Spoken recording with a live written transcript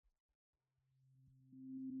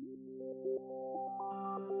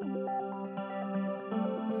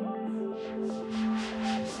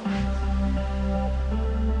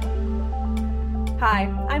Hi,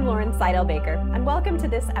 I'm Lauren Seidel-Baker, and welcome to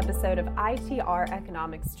this episode of ITR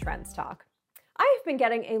Economics Trends Talk. I've been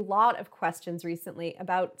getting a lot of questions recently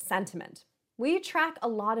about sentiment. We track a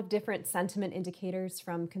lot of different sentiment indicators,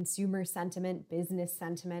 from consumer sentiment, business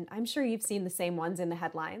sentiment. I'm sure you've seen the same ones in the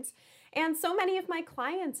headlines. And so many of my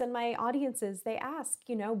clients and my audiences, they ask,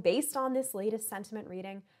 based on this latest sentiment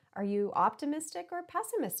reading, are you optimistic or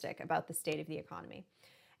pessimistic about the state of the economy?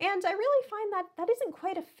 And I really find that that isn't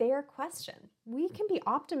quite a fair question. We can be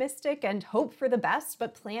optimistic and hope for the best,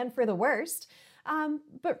 but plan for the worst.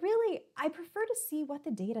 But really, I prefer to see what the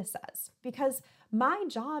data says, because my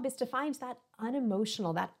job is to find that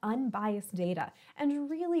unemotional, that unbiased data and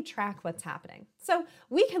really track what's happening. So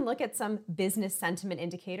we can look at some business sentiment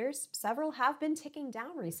indicators. Several have been ticking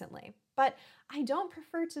down recently, but I don't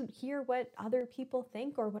prefer to hear what other people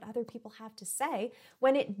think or what other people have to say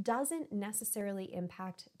when it doesn't necessarily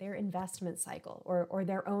impact their investment cycle or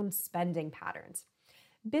their own spending patterns.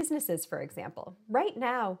 Businesses, for example, right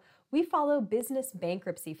now, we follow business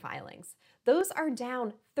bankruptcy filings. Those are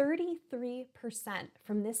down 33%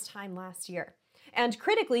 from this time last year. And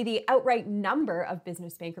critically, the outright number of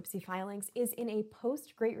business bankruptcy filings is in a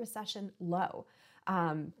post-Great Recession low.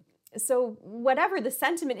 So whatever the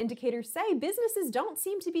sentiment indicators say, businesses don't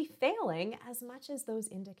seem to be failing as much as those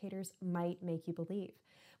indicators might make you believe.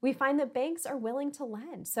 We find that banks are willing to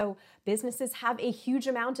lend, so businesses have a huge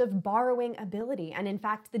amount of borrowing ability. And in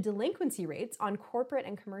fact, the delinquency rates on corporate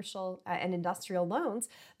and commercial and industrial loans,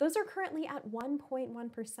 those are currently at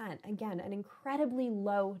 1.1%. Again, an incredibly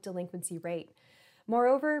low delinquency rate.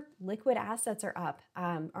 Moreover, liquid assets are up.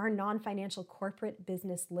 Our non-financial corporate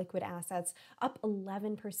business liquid assets up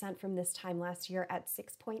 11% from this time last year at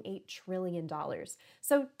 $6.8 trillion.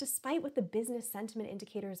 So despite what the business sentiment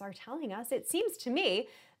indicators are telling us, it seems to me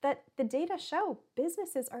that the data show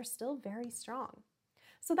businesses are still very strong.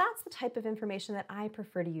 So that's the type of information that I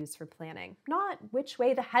prefer to use for planning, not which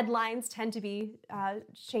way the headlines tend to be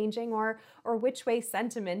changing or which way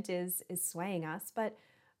sentiment is swaying us, but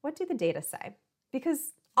what do the data say?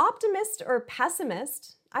 Because optimist or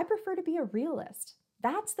pessimist, I prefer to be a realist.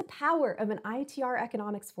 That's the power of an ITR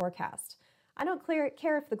economics forecast. I don't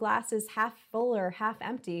care if the glass is half full or half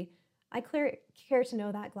empty. I care to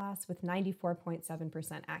know that glass with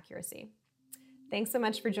 94.7% accuracy. Thanks so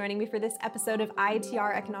much for joining me for this episode of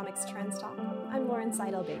ITR Economics Trends Talk. I'm Lauren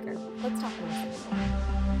Seidel-Baker. Let's talk more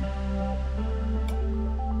soon.